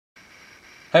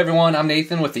Hi everyone, I'm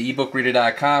Nathan with the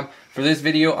ebookreader.com. For this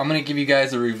video, I'm going to give you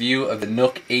guys a review of the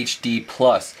Nook HD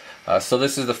Plus. So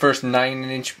this is the first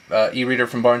 9-inch e-reader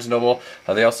from Barnes & Noble.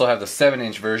 They also have the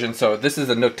 7-inch version. So this is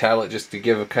the Nook tablet, just to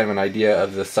give a kind of an idea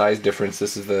of the size difference.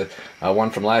 This is the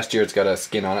one from last year. It's got a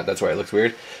skin on it, that's why it looks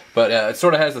weird. But it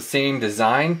sort of has the same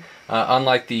design.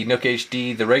 Unlike the Nook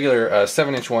HD, the regular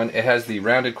 7-inch one, it has the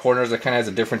rounded corners. It kind of has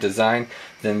a different design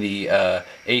than the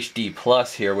HD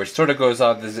Plus here, which sort of goes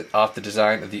off the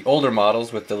design of the older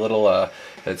models with the little,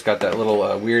 it's got that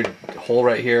little weird hole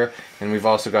right here. And we've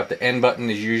also got the N button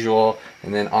as usual.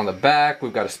 And then on the back,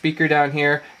 we've got a speaker down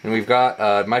here. And we've got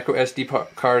a micro SD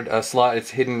card slot.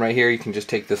 It's hidden right here. You can just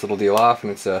take this little deal off,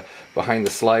 and it's behind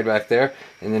the slide back there.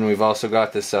 And then we've also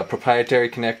got this proprietary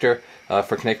connector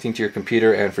for connecting to your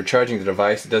computer and for charging the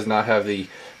device. It does not have the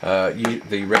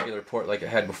regular port like it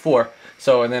had before.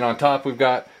 So, and then on top we've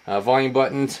got volume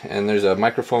buttons, and there's a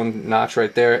microphone notch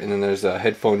right there, and then there's a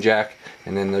headphone jack,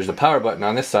 and then there's a power button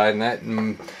on this side,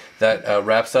 and that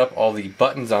wraps up all the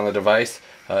buttons on the device.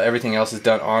 Everything else is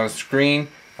done on screen.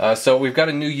 So we've got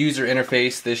a new user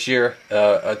interface this year.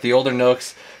 The older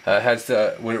Nooks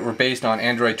were based on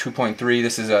Android 2.3.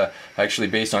 This is actually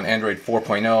based on Android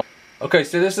 4.0. Okay,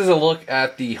 so this is a look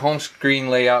at the home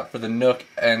screen layout for the Nook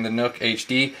and the Nook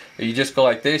HD. You just go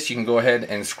like this. You can go ahead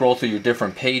and scroll through your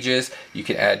different pages. You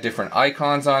can add different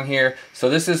icons on here. So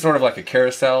this is sort of like a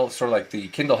carousel, sort of like the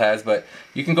Kindle has, but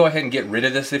you can go ahead and get rid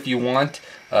of this if you want.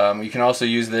 You can also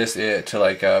use this to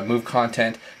like move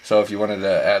content. So if you wanted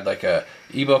to add like a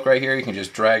ebook right here, you can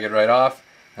just drag it right off.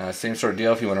 Same sort of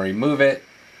deal if you want to remove it.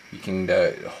 You can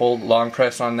hold long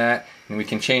press on that, and we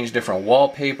can change different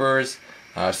wallpapers.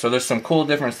 So there's some cool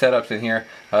different setups in here.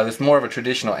 There's more of a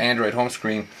traditional Android home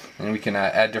screen, and we can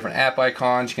add different app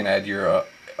icons. You can add your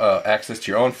access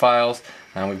to your own files.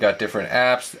 We've got different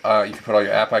apps. You can put all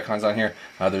your app icons on here.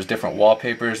 There's different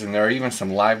wallpapers, and there are even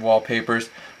some live wallpapers,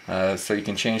 so you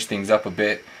can change things up a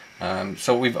bit.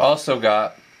 So we've also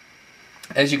got,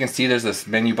 as you can see, there's this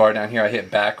menu bar down here. I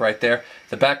hit back right there.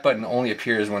 The back button only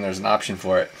appears when there's an option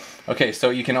for it. Okay, so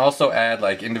you can also add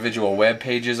like individual web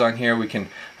pages on here. We can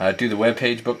do the web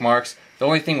page bookmarks. The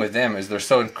only thing with them is they're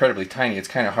so incredibly tiny, it's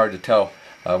kind of hard to tell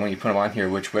when you put them on here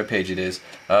which web page it is.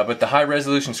 But the high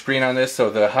resolution screen on this, so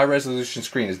the high resolution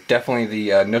screen is definitely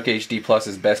the Nook HD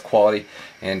Plus's best quality,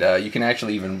 and you can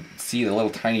actually even see the little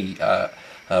tiny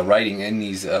writing in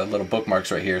these little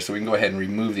bookmarks right here. So we can go ahead and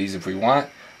remove these if we want.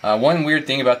 One weird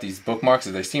thing about these bookmarks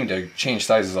is they seem to change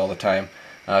sizes all the time.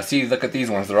 See, look at these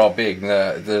ones, they're all big.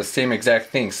 The same exact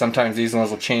thing. Sometimes these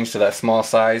ones will change to that small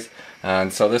size,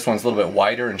 and so this one's a little bit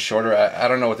wider and shorter. I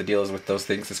don't know what the deal is with those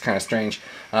things. It's kind of strange.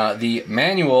 The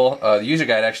manual, the user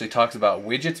guide actually talks about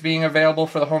widgets being available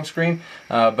for the home screen,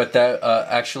 but that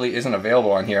actually isn't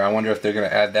available on here. I wonder if they're going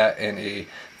to add that in a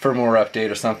firmware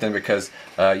update or something, because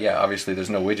yeah, obviously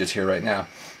there's no widgets here right now.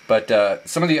 But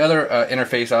some of the other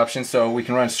interface options, so we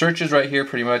can run searches right here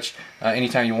pretty much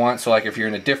anytime you want. So like if you're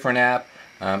in a different app,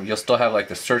 you'll still have like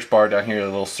the search bar down here, the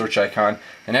little search icon.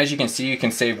 And as you can see, you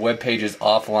can save web pages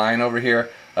offline over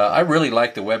here. I really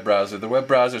like the web browser. The web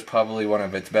browser is probably one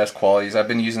of its best qualities. I've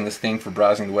been using this thing for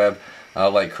browsing the web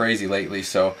like crazy lately,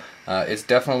 so it's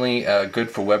definitely good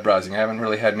for web browsing. I haven't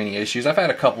really had many issues. I've had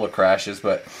a couple of crashes,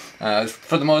 but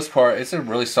for the most part, it's a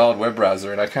really solid web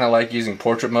browser, and I kind of like using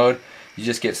portrait mode. You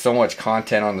just get so much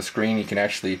content on the screen, you can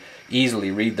actually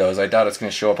easily read those. I doubt it's going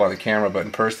to show up on the camera, but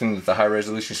in person, with the high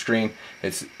resolution screen,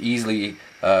 it's easily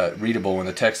readable when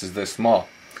the text is this small.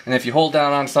 And if you hold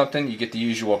down on something, you get the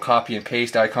usual copy and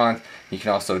paste icon. You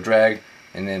can also drag,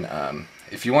 and then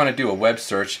if you want to do a web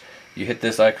search, you hit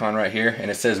this icon right here,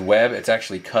 and it says web. It's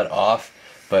actually cut off,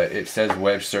 but it says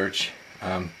web search.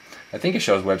 I think it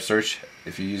shows web search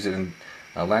if you use it in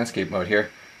landscape mode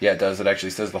here. Yeah, it does. It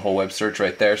actually says the whole web search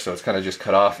right there, so it's kind of just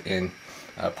cut off in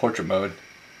portrait mode.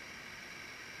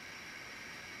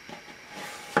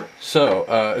 So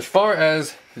as far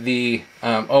as the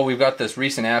oh, we've got this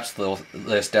recent apps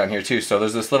list down here too. So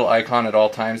there's this little icon at all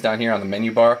times down here on the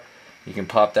menu bar. You can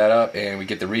pop that up, and we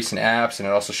get the recent apps, and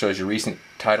it also shows you recent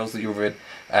titles that you've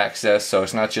accessed. So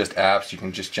it's not just apps; you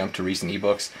can just jump to recent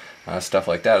ebooks, stuff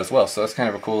like that as well. So that's kind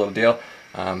of a cool little deal.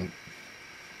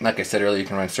 Like I said earlier, you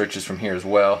can run searches from here as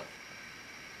well.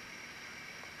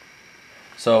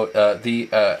 So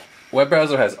the web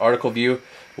browser has article view,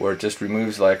 where it just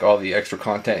removes like all the extra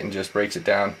content and just breaks it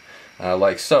down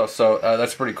like so. So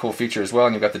that's a pretty cool feature as well,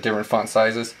 and you've got the different font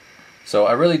sizes. So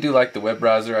I really do like the web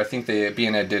browser. I think the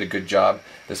B&Ed did a good job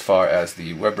as far as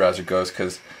the web browser goes,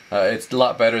 because it's a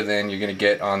lot better than you're going to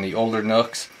get on the older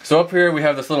Nooks. So up here we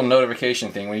have this little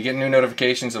notification thing. When you get new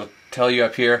notifications, it'll tell you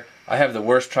up here. I have the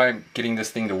worst time getting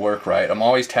this thing to work right. I'm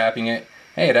always tapping it,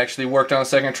 hey, it actually worked on a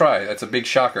second try. That's a big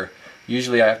shocker.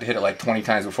 Usually I have to hit it like 20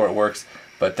 times before it works.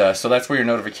 But so that's where your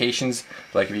notifications,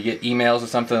 like if you get emails or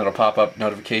something, it'll pop up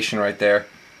notification right there.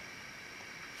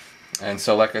 And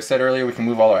so like I said earlier, we can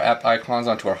move all our app icons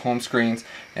onto our home screens,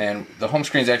 and the home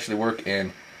screens actually work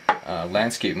in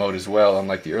landscape mode as well,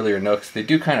 unlike the earlier Nooks. They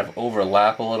do kind of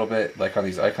overlap a little bit, like on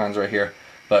these icons right here,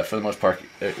 but for the most part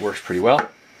it works pretty well.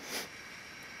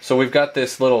 So we've got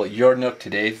this little Your Nook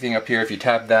Today thing up here. If you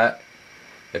tap that,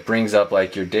 it brings up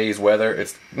like your day's weather.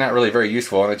 It's not really very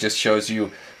useful, and it just shows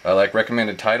you like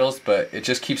recommended titles, but it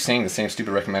just keeps saying the same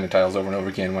stupid recommended titles over and over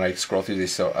again when I scroll through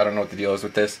these, so I don't know what the deal is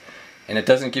with this. And it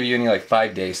doesn't give you any like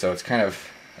 5 days, so it's kind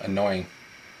of annoying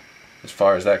as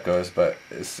far as that goes, but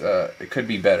it could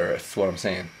be better, that's what I'm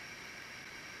saying.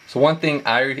 So one thing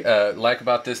I like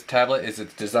about this tablet is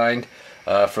it's designed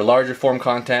for larger form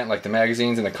content like the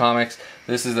magazines and the comics.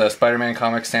 This is a Spider-Man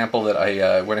comic sample that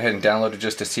I went ahead and downloaded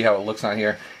just to see how it looks on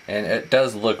here, and it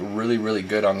does look really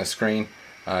good on the screen.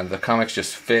 The comics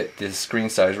just fit this screen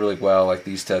size really well. Like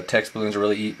these text balloons are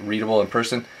really readable in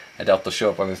person. I doubt they'll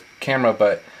show up on this camera,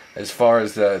 but as far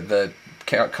as the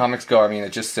comics go, I mean,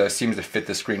 it just seems to fit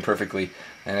the screen perfectly.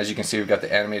 And as you can see, we've got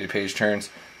the animated page turns.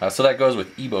 So that goes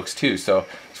with ebooks too. So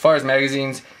as far as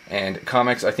magazines and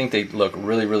comics, I think they look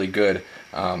really good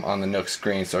on the Nook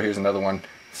screen. So here's another one.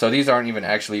 So these aren't even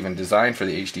actually designed for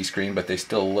the HD screen, but they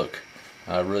still look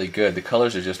really good. The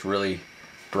colors are just really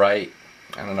bright.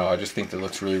 I don't know, I just think that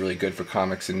looks really good for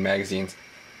comics and magazines.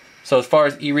 So as far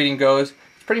as e-reading goes,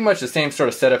 it's pretty much the same sort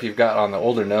of setup you've got on the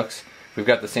older Nooks. We've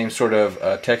got the same sort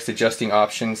of text adjusting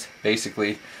options,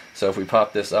 basically. So if we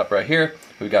pop this up right here,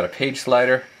 we've got a page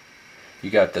slider. You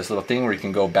got this little thing where you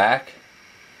can go back,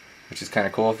 which is kind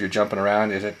of cool. If you're jumping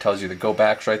around, it tells you the go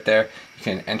backs right there. You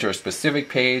can enter a specific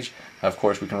page. Of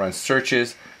course, we can run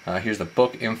searches. Here's the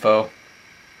book info.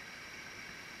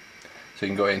 So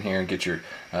you can go in here and get your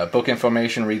book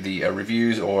information, read the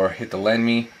reviews, or hit the lend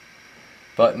me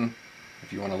button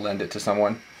if you want to lend it to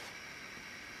someone.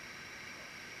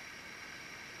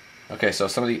 Okay, so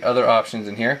some of the other options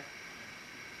in here.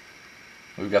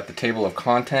 We've got the table of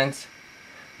contents,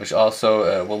 which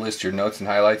also will list your notes and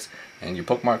highlights and your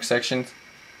bookmark sections.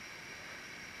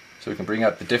 So we can bring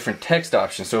up the different text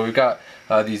options. So we've got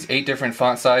these 8 different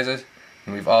font sizes,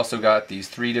 and we've also got these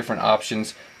 3 different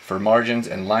options for margins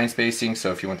and line spacing.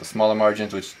 So if you want the smaller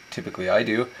margins, which typically I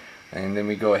do, and then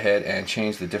we go ahead and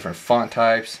change the different font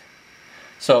types.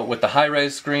 So with the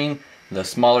high-res screen, the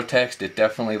smaller text, it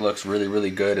definitely looks really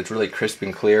good. It's really crisp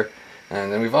and clear.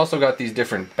 And then we've also got these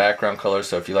different background colors.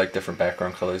 So if you like different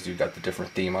background colors, you've got the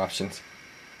different theme options.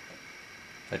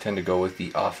 I tend to go with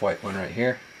the off-white one right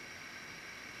here.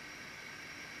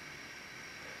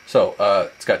 So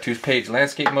it's got 2-page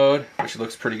landscape mode, which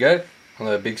looks pretty good on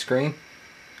the big screen.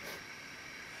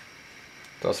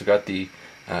 It's also got the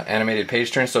animated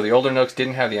page turns. So the older Nooks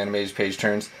didn't have the animated page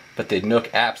turns, but the Nook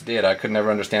apps did. I could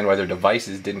never understand why their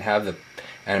devices didn't have the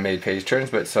animated page turns,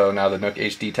 but so now the Nook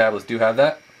HD tablets do have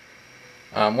that.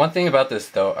 One thing about this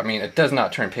though, I mean, it does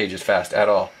not turn pages fast at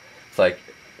all. It's like,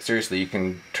 seriously, you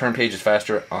can turn pages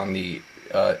faster on the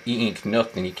e-ink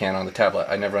Nook than you can on the tablet.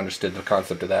 I never understood the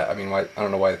concept of that. I mean, I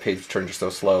don't know why the page turns are so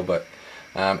slow, but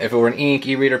if it were an e-ink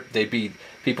e-reader,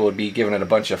 people would be giving it a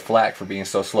bunch of flack for being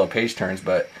so slow page turns,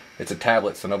 but it's a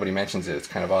tablet, so nobody mentions it. It's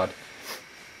kind of odd.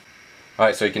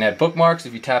 Alright, so you can add bookmarks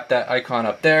if you tap that icon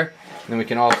up there. And then we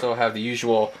can also have the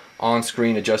usual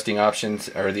on-screen adjusting options,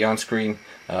 or the on-screen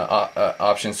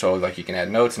options. So like you can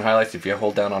add notes and highlights. If you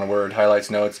hold down on a word, highlights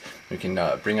notes. We can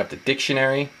bring up the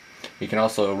dictionary. We can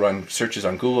also run searches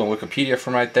on Google and Wikipedia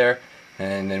from right there.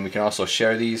 And then we can also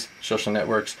share these social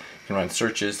networks. You can run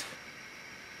searches,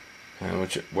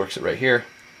 which works it right here.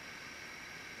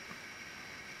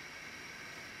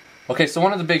 Okay, so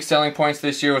one of the big selling points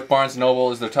this year with Barnes &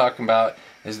 Noble is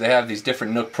they have these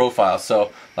different Nook profiles.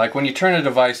 So like when you turn a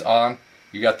device on,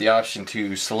 you got the option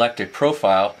to select a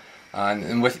profile,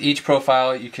 and with each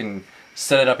profile you can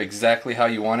set it up exactly how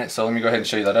you want it. So let me go ahead and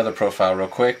show you that other profile real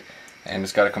quick. And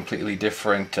it's got a completely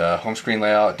different home screen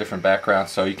layout, different background.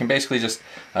 So you can basically just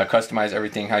customize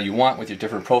everything how you want with your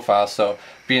different profiles. So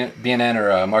BNN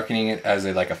are marketing it as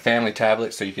like a family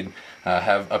tablet, so you can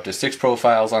have up to 6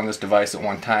 profiles on this device at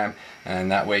one time,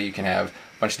 and that way you can have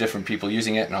a bunch of different people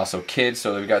using it, and also kids.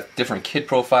 So we've got different kid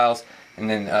profiles, and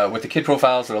then with the kid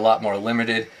profiles, they're a lot more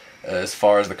limited as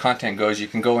far as the content goes. You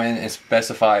can go in and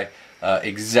specify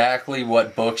exactly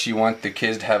what books you want the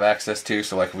kids to have access to.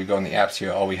 So like if we go in the apps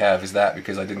here, all we have is that,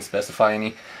 because I didn't specify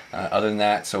any other than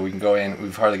that. So we can go in,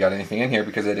 we've hardly got anything in here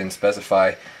because I didn't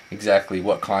specify exactly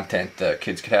what content the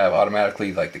kids could have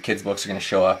automatically. Like the kids books are going to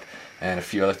show up, and a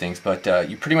few other things. But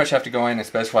you pretty much have to go in and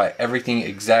specify everything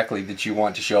exactly that you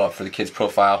want to show up for the kid's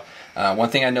profile. One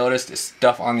thing I noticed is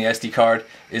stuff on the SD card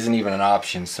isn't even an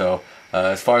option. So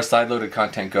as far as side-loaded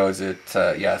content goes, it's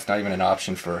not even an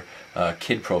option for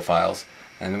kid profiles.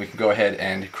 And then we can go ahead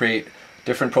and create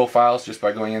different profiles just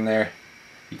by going in there.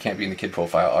 You can't be in the kid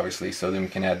profile, obviously, so then we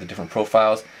can add the different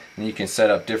profiles, and you can set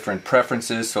up different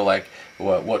preferences, so like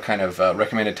what kind of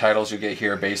recommended titles you get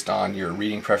here based on your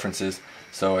reading preferences.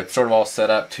 So it's sort of all set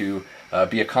up to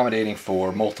be accommodating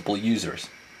for multiple users.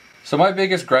 So my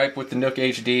biggest gripe with the Nook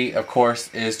HD, of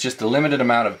course, is just the limited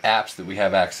amount of apps that we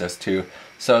have access to.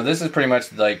 So this is pretty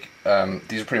much like,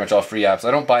 these are pretty much all free apps.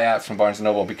 I don't buy apps from Barnes &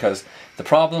 Noble because the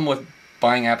problem with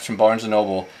buying apps from Barnes &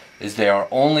 Noble is they are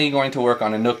only going to work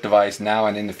on a Nook device now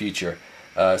and in the future.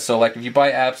 So like if you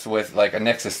buy apps with like a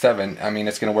Nexus 7, I mean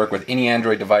it's going to work with any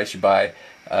Android device you buy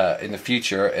in the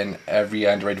future, and every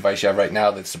Android device you have right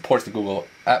now that supports the Google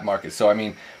app market. So I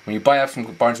mean, when you buy apps from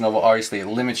Barnes & Noble, obviously it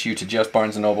limits you to just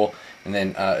Barnes & Noble, and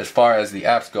then as far as the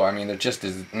apps go, I mean there just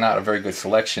is not a very good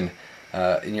selection.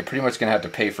 And you're pretty much going to have to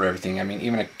pay for everything. I mean,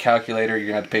 even a calculator, you're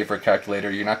going to have to pay for a calculator.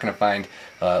 You're not going to find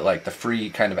like the free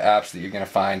kind of apps that you're going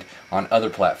to find on other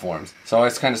platforms. So I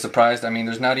was kind of surprised. I mean,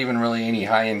 there's not even really any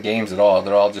high-end games at all.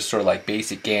 They're all just sort of like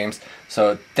basic games.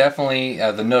 So definitely,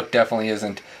 the Nook definitely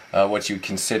isn't what you'd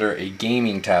consider a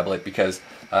gaming tablet, because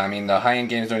I mean, the high-end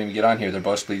games don't even get on here. They're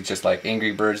mostly just like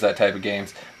Angry Birds, that type of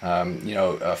games,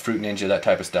 Fruit Ninja, that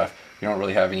type of stuff. You don't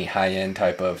really have any high-end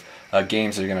type of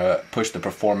games that are going to push the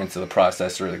performance of the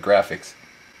processor or the graphics.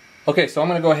 Okay, so I'm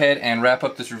going to go ahead and wrap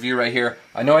up this review right here.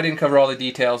 I know I didn't cover all the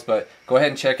details, but go ahead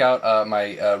and check out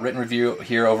my written review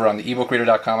here over on the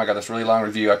ebookreader.com. I got this really long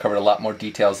review. I covered a lot more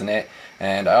details in it.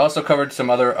 And I also covered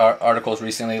some other articles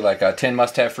recently, like 10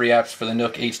 must-have free apps for the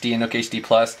Nook HD and Nook HD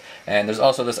Plus. And there's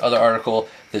also this other article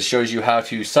that shows you how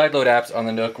to sideload apps on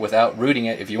the Nook without rooting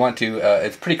it if you want to.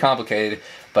 It's pretty complicated,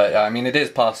 but I mean, it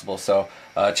is possible. So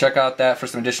check out that for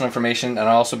some additional information. And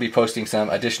I'll also be posting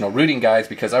some additional rooting guides,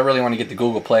 because I really want to get the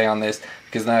Google Play on this,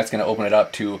 because now it's going to open it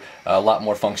up to a lot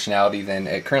more functionality than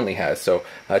it currently has. So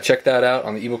check that out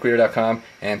on the ebookreader.com,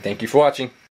 and thank you for watching.